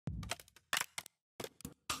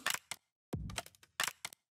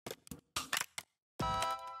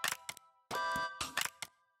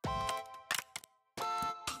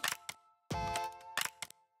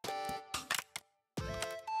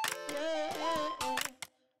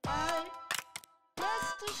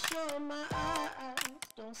on my eyes,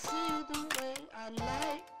 don't see the way I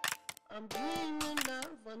like. I'm dreaming of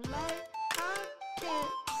a life I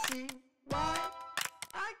can't see why.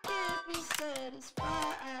 I can't be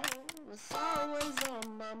satisfied, what's always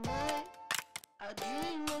on my mind. I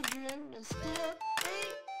dream a dream and still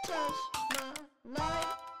ain't touched my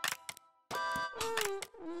life.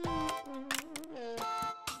 Yeah.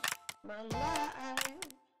 My life.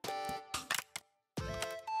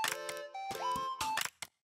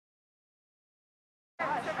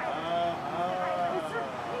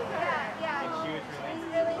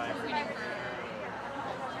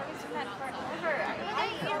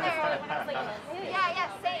 Yeah,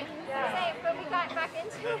 same, but we got back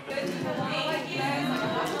into it.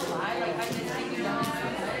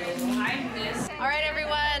 All right,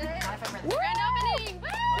 everyone. Grand opening. Woo!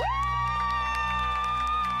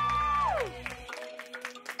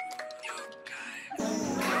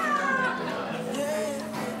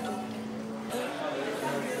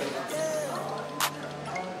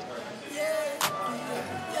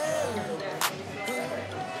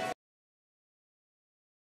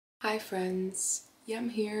 Hi friends, yeah, I'm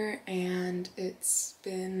here and it's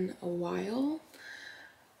been a while.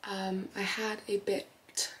 I had a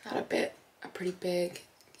pretty big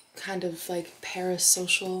kind of like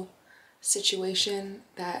parasocial situation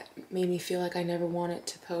that made me feel like I never wanted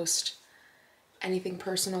to post anything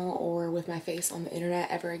personal or with my face on the internet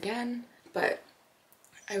ever again. But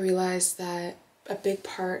I realized that a big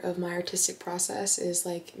part of my artistic process is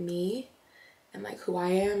like me and like who I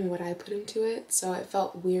am and what I put into it. So it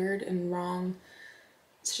felt weird and wrong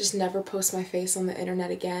to just never post my face on the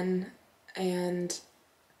internet again. And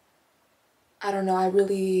I don't know, I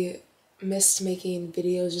really missed making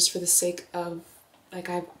videos just for the sake of, like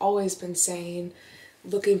I've always been saying,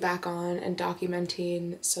 looking back on and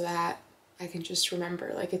documenting so that I can just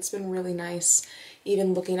remember. Like it's been really nice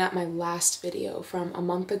even looking at my last video from a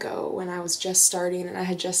month ago when I was just starting and I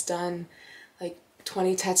had just done like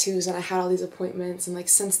 20 tattoos and I had all these appointments, and like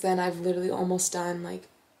since then I've literally almost done like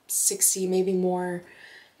 60, maybe more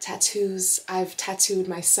tattoos. I've tattooed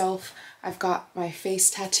myself, I've got my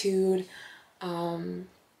face tattooed,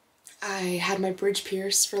 I had my bridge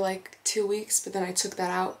pierced for like 2 weeks, but then I took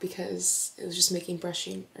that out because it was just making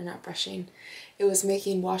it was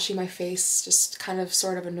making washing my face just kind of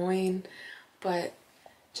sort of annoying. But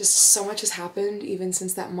just so much has happened even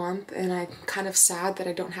since that month, and I'm kind of sad that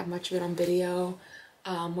I don't have much of it on video.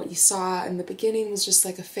 What you saw in the beginning was just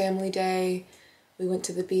like a family day. We went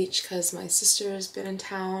to the beach because my sister's been in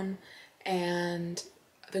town, and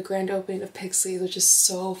the grand opening of Pixleys, which is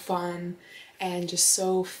so fun and just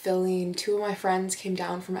so filling. 2 of my friends came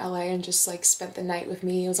down from LA and just like spent the night with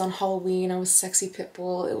me. It was on Halloween. I was Sexy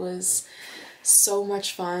Pitbull. It was so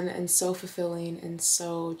much fun and so fulfilling, and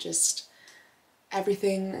so just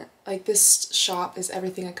everything. Like this shop is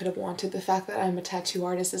everything I could have wanted. The fact that I'm a tattoo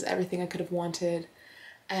artist is everything I could have wanted.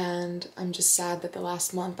 And I'm just sad that the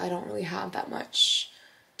last month I don't really have that much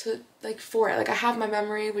to like for it. Like I have my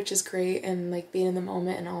memory, which is great, and like being in the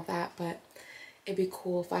moment and all that, but it'd be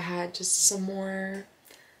cool if I had just some more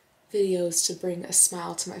videos to bring a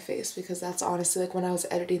smile to my face, because that's honestly like when I was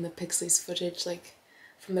editing the Pixleys footage like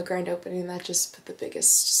from the grand opening, that just put the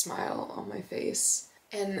biggest smile on my face.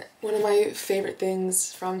 And one of my favorite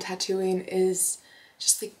things from tattooing is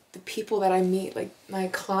just like the people that I meet, like my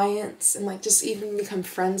clients, and like just even become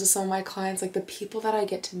friends with some of my clients. Like the people that I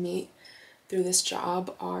get to meet through this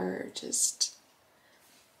job are just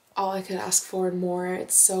all I could ask for and more.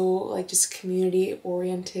 It's so like just community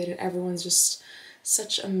oriented, and everyone's just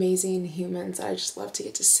such amazing humans. I just love to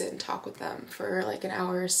get to sit and talk with them for like an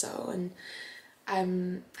hour or so. And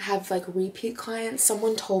have like repeat clients.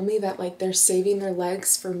 Someone told me that like they're saving their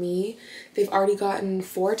legs for me. They've already gotten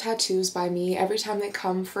 4 tattoos by me. Every time they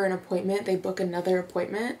come for an appointment, they book another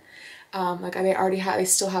appointment. Like they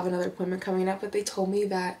still have another appointment coming up, but they told me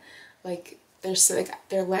that like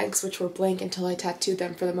their legs, which were blank until I tattooed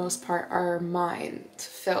them for the most part, are mine to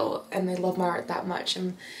fill, and they love my art that much.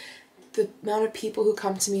 And the amount of people who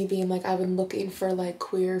come to me being like, I've been looking for like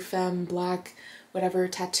queer, femme, black, whatever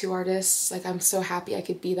tattoo artists, like I'm so happy I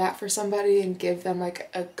could be that for somebody and give them like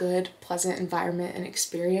a good, pleasant environment and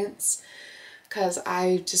experience. Because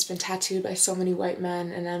I've just been tattooed by so many white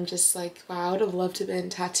men, and I'm just like, wow, I would have loved to have been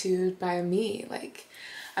tattooed by me. Like,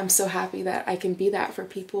 I'm so happy that I can be that for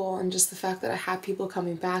people, and just the fact that I have people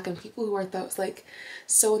coming back and people who are like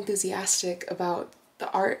so enthusiastic about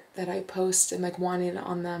the art that I post and like wanting it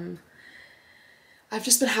on them. I've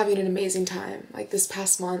just been having an amazing time. Like this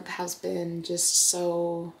past month has been just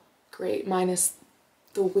so great, minus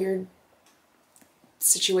the weird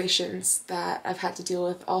situations that I've had to deal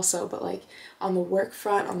with also, but like on the work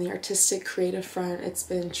front, on the artistic creative front, it's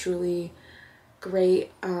been truly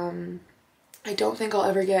great. I don't think I'll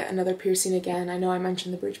ever get another piercing again. I know I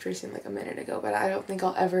mentioned the bridge piercing like a minute ago, but I don't think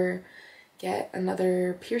I'll ever get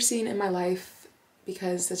another piercing in my life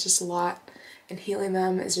because it's just a lot, and healing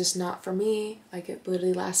them is just not for me. Like, it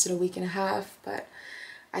literally lasted a week and a half, but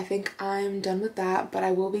I think I'm done with that. But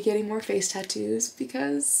I will be getting more face tattoos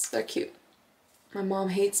because they're cute. My mom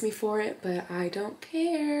hates me for it, but I don't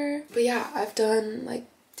care. But yeah, I've done like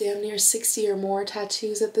damn near 60 or more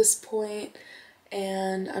tattoos at this point,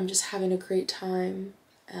 and I'm just having a great time,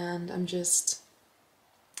 and I'm just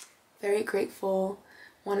very grateful.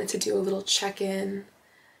 Wanted to do a little check-in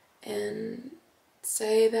and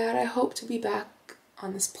say that I hope to be back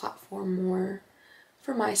on this platform more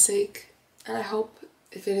for my sake, and I hope,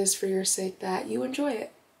 if it is for your sake, that you enjoy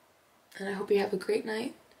it. And I hope you have a great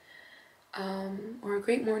night, or a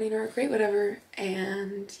great morning, or a great whatever,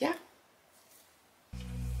 and yeah.